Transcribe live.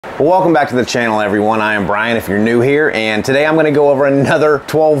Well, welcome back to the channel, everyone. I am Brian if you're new here, and today I'm going to go over another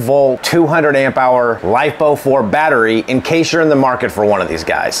 12 volt 200 amp hour LIFEPO4 battery in case you're in the market for one of these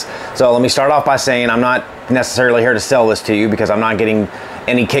guys. So let me start off by saying I'm not necessarily here to sell this to you because I'm not getting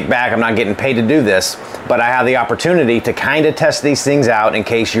any kickback. I'm not getting paid to do this, but I have the opportunity to kind of test these things out in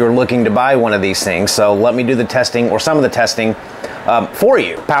case you're looking to buy one of these things. So let me do the testing, or some of the testing, for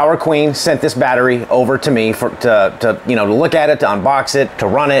you. Power Queen sent this battery over to me to look at it, to unbox it, to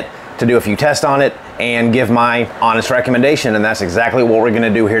run it, to do a few tests on it, and give my honest recommendation, and that's exactly what we're going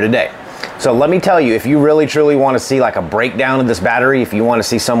to do here today. So let me tell you, if you really truly want to see like a breakdown of this battery, if you want to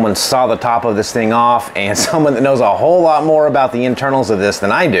see someone saw the top of this thing off and someone that knows a whole lot more about the internals of this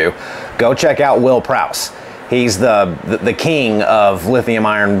than I do, go check out Will Prowse. He's the king of lithium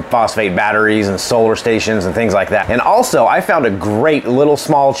iron phosphate batteries and solar stations and things like that. And also, I found a great little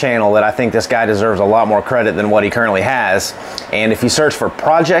small channel that I think this guy deserves a lot more credit than what he currently has. And if you search for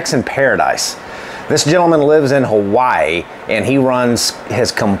Projects in Paradise, this gentleman lives in Hawaii and he runs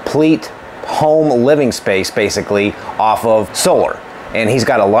his complete home living space basically off of solar. And he's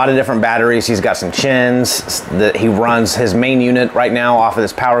got a lot of different batteries. He's got some chins that he runs his main unit right now off of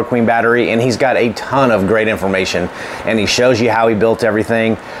this Power Queen battery, and he's got a ton of great information, and he shows you how he built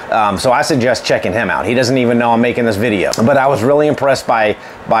everything. So I suggest checking him out. He doesn't even know I'm making this video, but I was really impressed by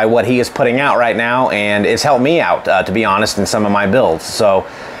what he is putting out right now, and it's helped me out, to be honest, in some of my builds. So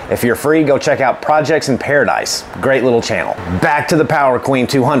if you're free, go check out Projects in Paradise. Great little channel. Back to the Power Queen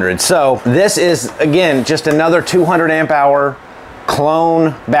 200. So this is, again, just another 200 amp hour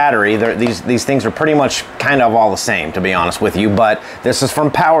clone battery. These things are pretty much kind of all the same, to be honest with you, but this is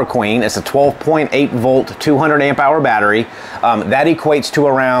from Power Queen. It's a 12.8 volt 200 amp hour battery. That equates to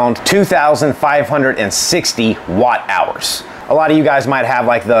around 2,560 watt hours. A lot of you guys might have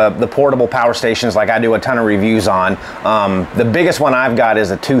like the portable power stations like I do a ton of reviews on. The biggest one I've got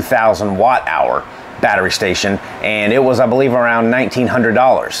is a 2,000 watt hour battery station, and it was, I believe, around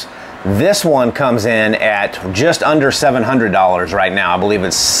 $1,900. This one comes in at just under $700 right now. I believe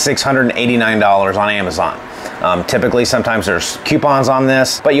it's $689 on Amazon. Typically, sometimes there's coupons on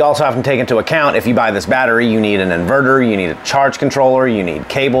this, but you also have to take into account if you buy this battery, you need an inverter, you need a charge controller, you need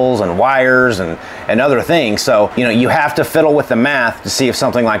cables and wires and other things. So, you have to fiddle with the math to see if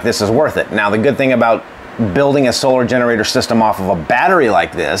something like this is worth it. Now, the good thing about building a solar generator system off of a battery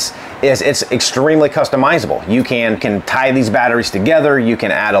like this is it's extremely customizable. You can tie these batteries together, you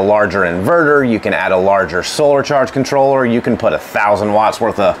can add a larger inverter, you can add a larger solar charge controller, you can put 1,000 watts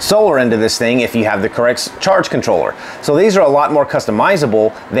worth of solar into this thing if you have the correct charge controller. So these are a lot more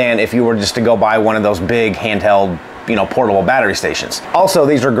customizable than if you were just to go buy one of those big handheld portable battery stations. Also,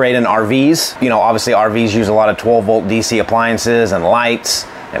 these are great in RVs. Obviously RVs use a lot of 12 volt DC appliances and lights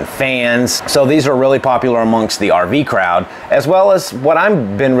and fans. So these are really popular amongst the RV crowd, as well as what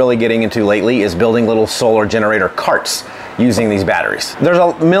I've been really getting into lately is building little solar generator carts using these batteries. There's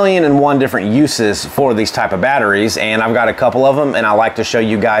a million and one different uses for these type of batteries, and I've got a couple of them, and I like to show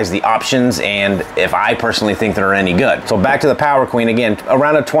you guys the options and if I personally think they're any good. So back to the Power Queen again,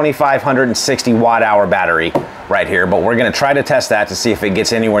 around a 2,560 watt hour battery right here, but we're gonna try to test that to see if it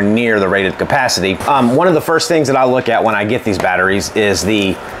gets anywhere near the rated capacity. One of the first things that I look at when I get these batteries is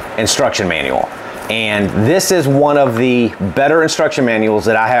the instruction manual. And this is one of the better instruction manuals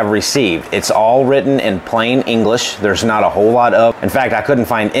that I have received. It's all written in plain English. There's not a whole lot of, in fact, I couldn't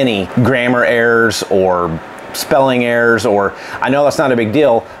find any grammar errors or spelling errors, or I know that's not a big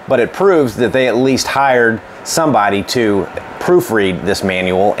deal, but it proves that they at least hired somebody to proofread this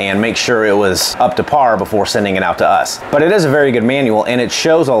manual and make sure it was up to par before sending it out to us. But it is a very good manual, and it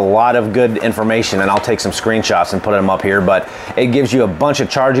shows a lot of good information, and I'll take some screenshots and put them up here, but it gives you a bunch of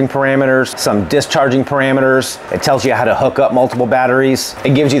charging parameters, some discharging parameters. It tells you how to hook up multiple batteries.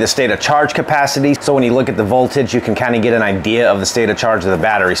 It gives you the state of charge capacity, so when you look at the voltage, you can kind of get an idea of the state of charge of the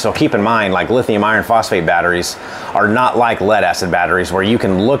battery. So keep in mind, like lithium iron phosphate batteries are not like lead acid batteries, where you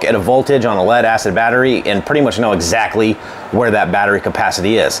can look at a voltage on a lead acid battery and pretty much know exactly where that battery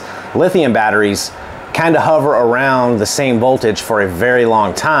capacity is. Lithium batteries kind of hover around the same voltage for a very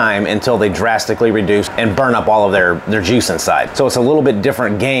long time until they drastically reduce and burn up all of their juice inside. So it's a little bit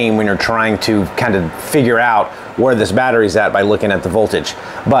different game when you're trying to kind of figure out where this battery's at by looking at the voltage.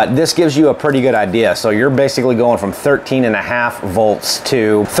 But this gives you a pretty good idea. So you're basically going from 13.5 volts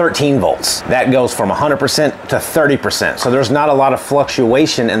to 13 volts. That goes from 100% to 30%. So there's not a lot of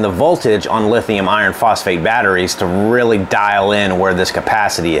fluctuation in the voltage on lithium iron phosphate batteries to really dial in where this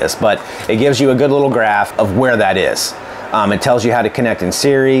capacity is. But it gives you a good little graph of where that is. It tells you how to connect in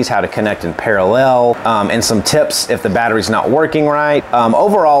series, how to connect in parallel, and some tips if the battery's not working right.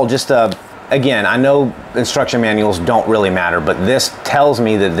 Overall, just a again, I know instruction manuals don't really matter, but this tells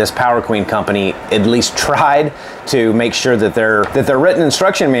me that this Power Queen company at least tried to make sure that their written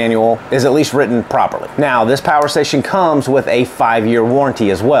instruction manual is at least written properly. Now, this power station comes with a 5-year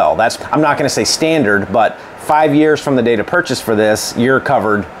warranty as well. That's, I'm not gonna say standard, but 5 years from the date of purchase for this, you're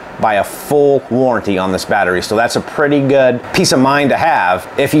covered by a full warranty on this battery. So that's a pretty good peace of mind to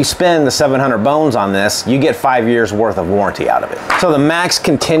have. If you spend the 700 bones on this, you get 5 years worth of warranty out of it. So the max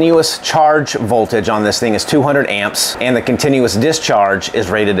continuous charge voltage on this thing is 200 amps, and the continuous discharge is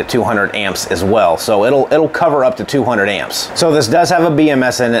rated at 200 amps as well. So it'll cover up to 200 amps. So this does have a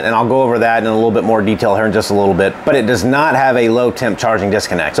BMS in it, and I'll go over that in a little bit more detail here in just a little bit, but it does not have a low temp charging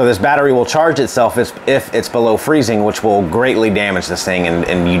disconnect. So this battery will charge itself if it's below freezing, which will greatly damage this thing,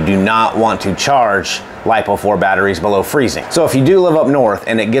 and you do not want to charge LiFePO4 batteries below freezing. So if you do live up north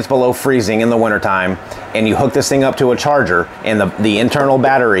and it gets below freezing in the wintertime and you hook this thing up to a charger and the internal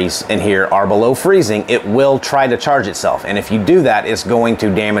batteries in here are below freezing, it will try to charge itself. And if you do that, it's going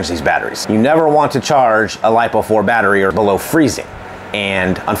to damage these batteries. You never want to charge a LiFePO4 battery or below freezing.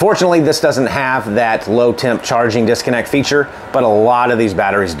 And unfortunately, this doesn't have that low temp charging disconnect feature, but a lot of these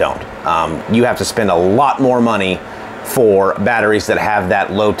batteries don't. You have to spend a lot more money for batteries that have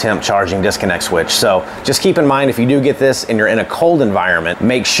that low temp charging disconnect switch. So just keep in mind, if you do get this and you're in a cold environment,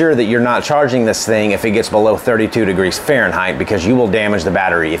 make sure that you're not charging this thing if it gets below 32 degrees Fahrenheit, because you will damage the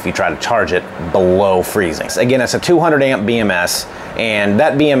battery if you try to charge it below freezing. Again, it's a 200 amp BMS, and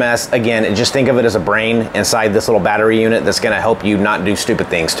that BMS, again, just think of it as a brain inside this little battery unit that's gonna help you not do stupid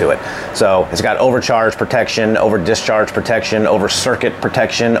things to it. So it's got overcharge protection, over discharge protection, over circuit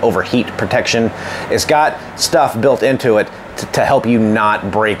protection, overheat protection. It's got stuff built into it to help you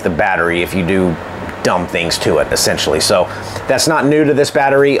not break the battery if you do dumb things to it, essentially. So that's not new to this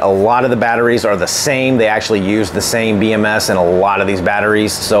battery. A lot of the batteries are the same. They actually use the same BMS in a lot of these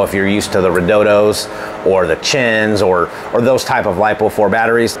batteries. So if you're used to the Redotos or the Chins or those type of LiFePO4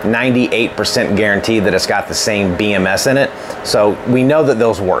 batteries, 98% guaranteed that it's got the same BMS in it. So we know that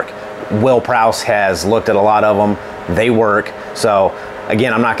those work. Will Prowse has looked at a lot of them. They work. So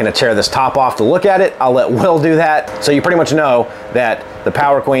again, I'm not going to tear this top off to look at it. I'll let Will do that. So you pretty much know that the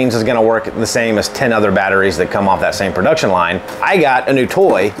Power Queens is going to work the same as 10 other batteries that come off that same production line. I got a new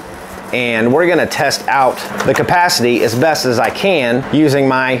toy, and we're going to test out the capacity as best as I can using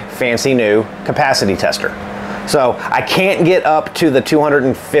my fancy new capacity tester. So I can't get up to the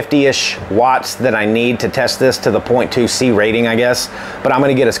 250-ish watts that I need to test this to the 0.2C rating, I guess, but I'm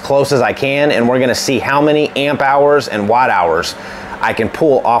going to get as close as I can, and we're going to see how many amp hours and watt hours I can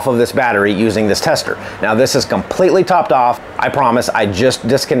pull off of this battery using this tester. Now, this is completely topped off. I promise, I just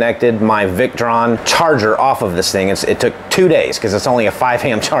disconnected my Victron charger off of this thing. It took 2 days because it's only a 5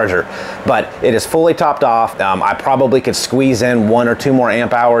 amp charger, but it is fully topped off. I probably could squeeze in 1 or 2 more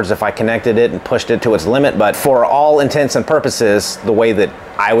amp hours if I connected it and pushed it to its limit, but for all intents and purposes, the way that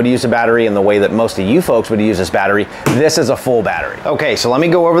I would use a battery and the way that most of you folks would use this battery, this is a full battery. Okay, so let me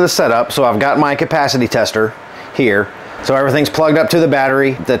go over the setup. So I've got my capacity tester here. So everything's plugged up to the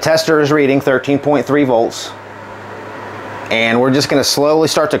battery. The tester is reading 13.3 volts. And we're just gonna slowly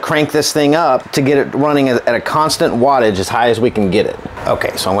start to crank this thing up to get it running at a constant wattage as high as we can get it.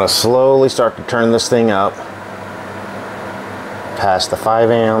 Okay, so I'm gonna slowly start to turn this thing up past the 5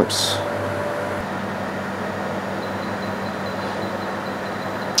 amps.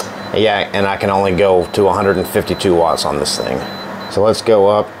 Yeah, and I can only go to 152 watts on this thing. So let's go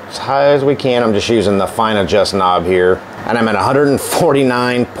up as high as we can. I'm just using the fine adjust knob here, and I'm at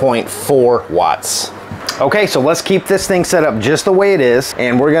 149.4 watts. Okay, so let's keep this thing set up just the way it is,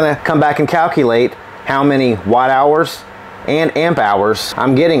 and we're gonna come back and calculate how many watt hours and amp hours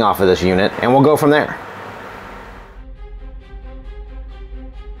I'm getting off of this unit, and we'll go from there.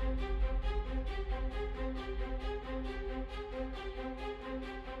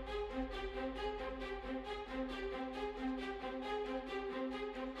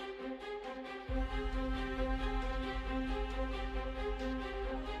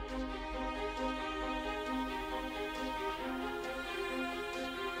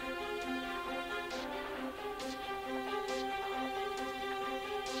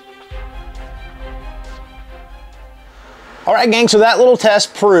 All right, gang, so that little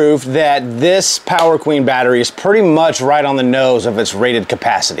test proved that this Power Queen battery is pretty much right on the nose of its rated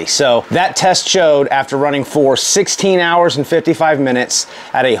capacity. So that test showed after running for 16 hours and 55 minutes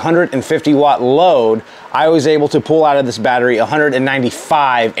at a 150 watt load, I was able to pull out of this battery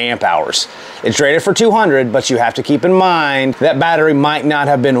 195 amp hours. It's rated for 200, but you have to keep in mind that battery might not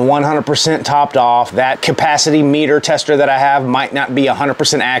have been 100% topped off. That capacity meter tester that I have might not be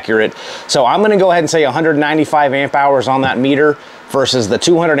 100% accurate. So I'm gonna go ahead and say 195 amp hours on that meter versus the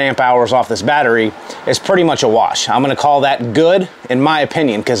 200 amp hours off this battery is pretty much a wash. I'm gonna call that good, in my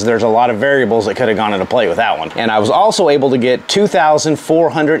opinion, because there's a lot of variables that could have gone into play with that one. And I was also able to get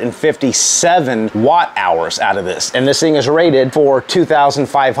 2,457 watt hours out of this. And this thing is rated for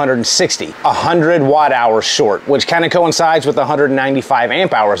 2,560, 100 watt hours short, which kind of coincides with the 195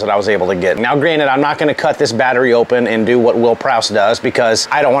 amp hours that I was able to get. Now, granted, I'm not gonna cut this battery open and do what Will Prowse does because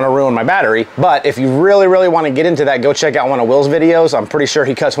I don't wanna ruin my battery. But if you really, really wanna get into that, go check out one of Will's videos. I'm pretty sure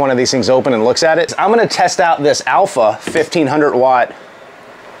he cuts one of these things open and looks at it. I'm gonna test out this Alfaa 1500 watt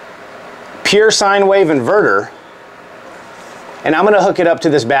pure sine wave inverter, and I'm gonna hook it up to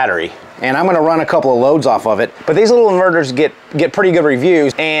this battery. And I'm gonna run a couple of loads off of it. But these little inverters get pretty good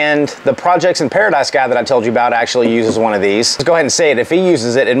reviews, and the Projects in Paradise guy that I told you about actually uses one of these. Let's go ahead and say it, if he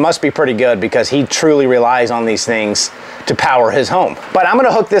uses it, it must be pretty good because he truly relies on these things to power his home. But I'm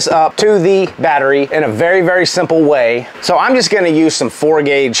gonna hook this up to the battery in a very, very simple way. So I'm just gonna use some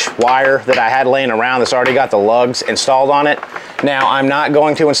 4-gauge wire that I had laying around that's already got the lugs installed on it. Now, I'm not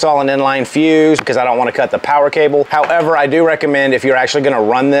going to install an inline fuse because I don't want to cut the power cable. However, I do recommend if you're actually going to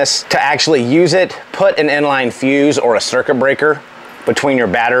run this, to actually use it, put an inline fuse or a circuit breaker between your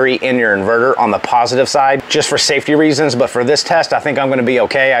battery and your inverter on the positive side, just for safety reasons. But for this test, I think I'm going to be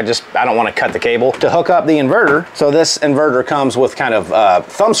okay. I don't want to cut the cable. To hook up the inverter, so this inverter comes with kind of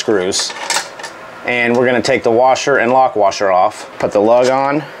thumb screws, and we're going to take the washer and lock washer off, put the lug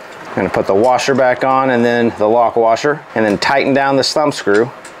on. I'm gonna put the washer back on and then the lock washer, and then tighten down this thumb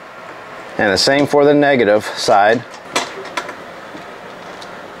screw. And the same for the negative side.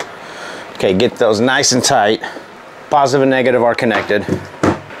 Okay, get those nice and tight. Positive and negative are connected.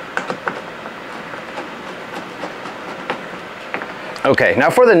 Okay, now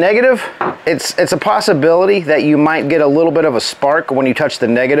for the negative, it's a possibility that you might get a little bit of a spark when you touch the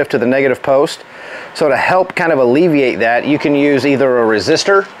negative to the negative post. So to help kind of alleviate that, you can use either a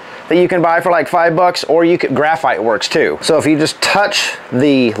resistor that you can buy for like $5, or you could, graphite works too. So if you just touch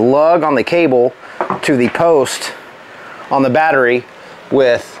the lug on the cable to the post on the battery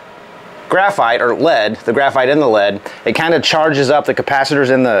with graphite or lead, the graphite in the lead, it kind of charges up the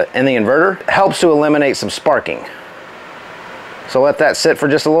capacitors in the inverter. It helps to eliminate some sparking. So let that sit for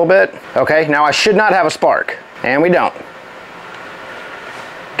just a little bit. Okay, now I should not have a spark, and we don't.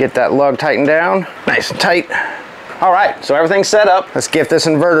 Get that lug tightened down, nice and tight. All right, so everything's set up. Let's give this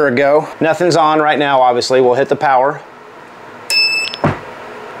inverter a go. Nothing's on right now, obviously. We'll hit the power.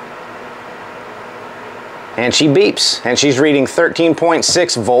 And she beeps, and she's reading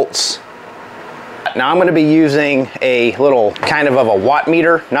 13.6 volts. Now I'm gonna be using a little kind of a watt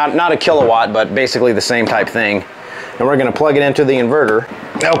meter, not a kilowatt, but basically the same type thing. And we're gonna plug it into the inverter.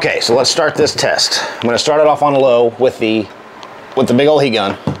 Okay, so let's start this test. I'm gonna start it off on low with the big old heat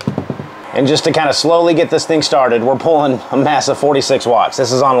gun. And just to kind of slowly get this thing started, we're pulling a massive 46 watts.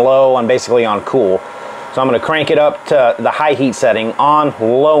 This is on low, I'm basically on cool. So I'm gonna crank it up to the high heat setting on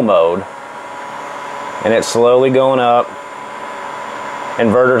low mode. And it's slowly going up.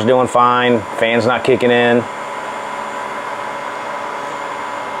 Inverter's doing fine, fan's not kicking in.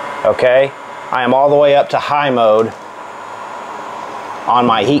 Okay, I am all the way up to high mode on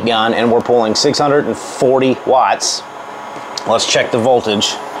my heat gun, and we're pulling 640 watts. Let's check the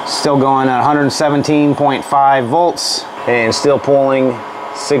voltage. Still going at 117.5 volts and still pulling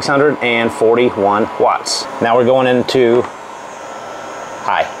 641 watts. Now we're going into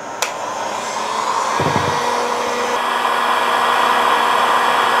high.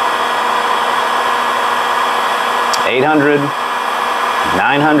 $800,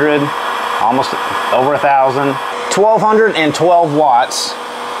 $900, almost over 1,000, 1,212 watts.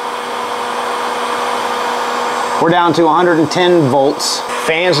 We're down to 110 volts.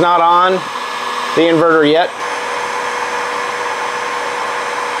 Fan's not on the inverter yet.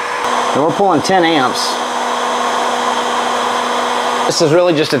 And we're pulling 10 amps. This is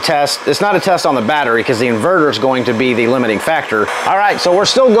really just a test. It's not a test on the battery because the inverter is going to be the limiting factor. All right, so we're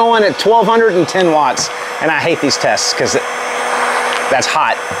still going at 1,210 watts. And I hate these tests because that's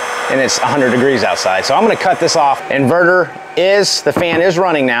hot and it's 100 degrees outside. So I'm gonna cut this off. The fan is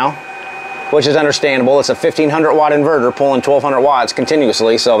running now, which is understandable. It's a 1,500 watt inverter pulling 1,200 watts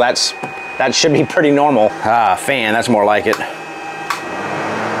continuously, so that should be pretty normal. Fan, that's more like it.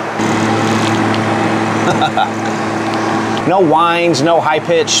 No whines, no high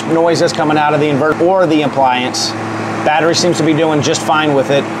pitch noises coming out of the inverter or the appliance. Battery seems to be doing just fine with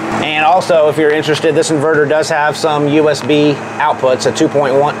it. And also, if you're interested, this inverter does have some USB outputs, a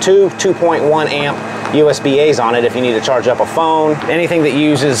 2.1 amp USB-A's on it if you need to charge up a phone. Anything that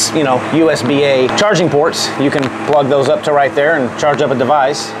uses, USB-A charging ports, you can plug those up to right there and charge up a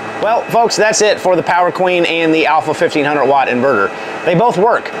device. Well, folks, that's it for the Power Queen and the Alfaa 1500 watt inverter. They both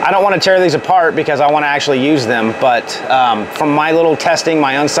work. I don't want to tear these apart because I want to actually use them, but from my little testing,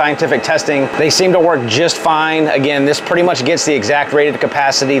 my unscientific testing, they seem to work just fine. Again, this pretty much gets the exact rated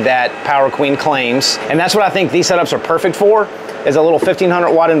capacity that Power Queen claims, and that's what I think these setups are perfect for. Is a little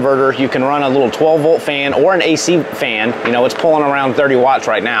 1500 watt inverter. You can run a little 12 volt fan or an AC fan. You know, it's pulling around 30 watts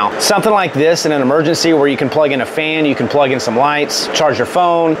right now. Something like this in an emergency where you can plug in a fan, you can plug in some lights, charge your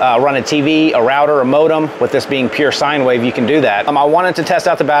phone, run a TV, a router, a modem. With this being pure sine wave, you can do that. I wanted to test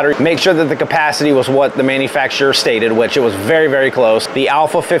out the battery, make sure that the capacity was what the manufacturer stated, which it was very, very close. The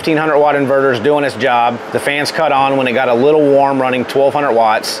Alfaa 1500 watt inverter is doing its job. The fan's cut on when it got a little warm, running 1200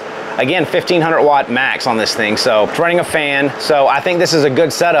 watts. Again, 1500 watt max on this thing, so it's running a fan. So I think this is a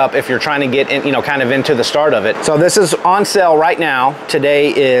good setup if you're trying to get in, you know, kind of into the start of it. So this is on sale right now.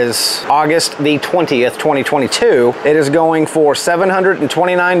 Today is August the 20th, 2022. It is going for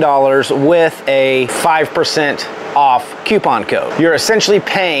 $729 with a 5% off coupon code. You're essentially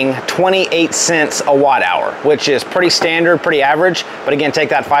paying 28 cents a watt hour, which is pretty standard, pretty average. But again, take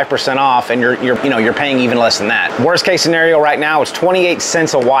that 5% off and you're paying even less than that. Worst case scenario right now is 28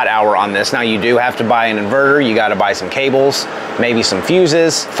 cents a watt hour on this. Now you do have to buy an inverter, you got to buy some cables, maybe some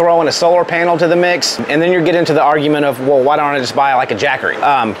fuses, throw in a solar panel to the mix, and then you get into the argument of, well, why don't I just buy like a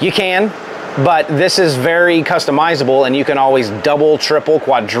Jackery? You can, but this is very customizable and you can always double, triple,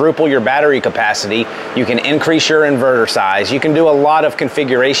 quadruple your battery capacity. You can increase your inverter size. You can do a lot of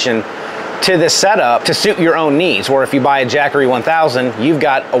configuration to this setup to suit your own needs, where if you buy a Jackery 1000, you've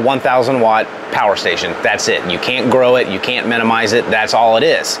got a 1000 watt power station. That's it. You can't grow it, you can't minimize it, that's all it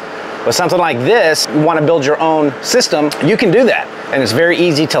is. With something like this, you want to build your own system, you can do that. And it's very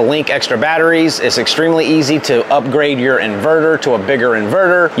easy to link extra batteries. It's extremely easy to upgrade your inverter to a bigger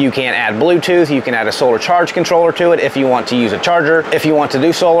inverter. You can add Bluetooth, you can add a solar charge controller to it if you want to use a charger, if you want to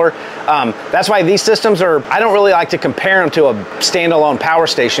do solar. That's why these systems are, I don't really like to compare them to a standalone power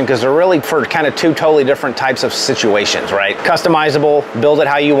station because they're really for kind of two totally different types of situations, right? Customizable, build it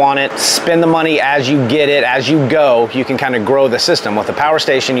how you want it, spend the money as you get it, as you go, you can kind of grow the system. With a power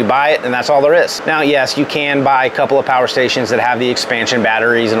station, you buy it and that's all there is. Now, yes, you can buy a couple of power stations that have the expansion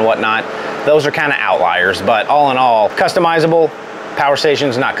batteries and whatnot. Those are kind of outliers, but all in all, customizable. Power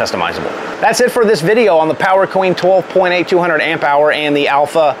stations not customizable. That's it for this video on the Power Queen 12.8 200 amp hour and the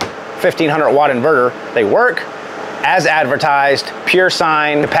Alfaa 1500 watt inverter. They work as advertised, pure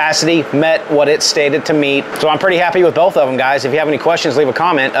sine, capacity met what it stated to meet. So I'm pretty happy with both of them, guys. If you have any questions, leave a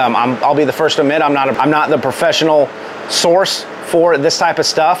comment. I'll be the first to admit I'm not the professional source for this type of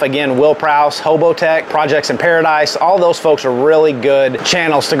stuff. Again, Will Prowse, HOBOTECH, Projects in Paradise, all those folks are really good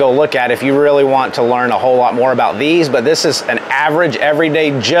channels to go look at if you really want to learn a whole lot more about these. But this is an average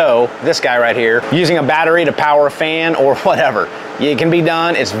everyday Joe, this guy right here, using a battery to power a fan or whatever. It can be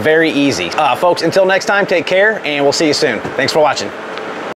done. It's very easy. Folks, until next time, take care and we'll see you soon. Thanks for watching.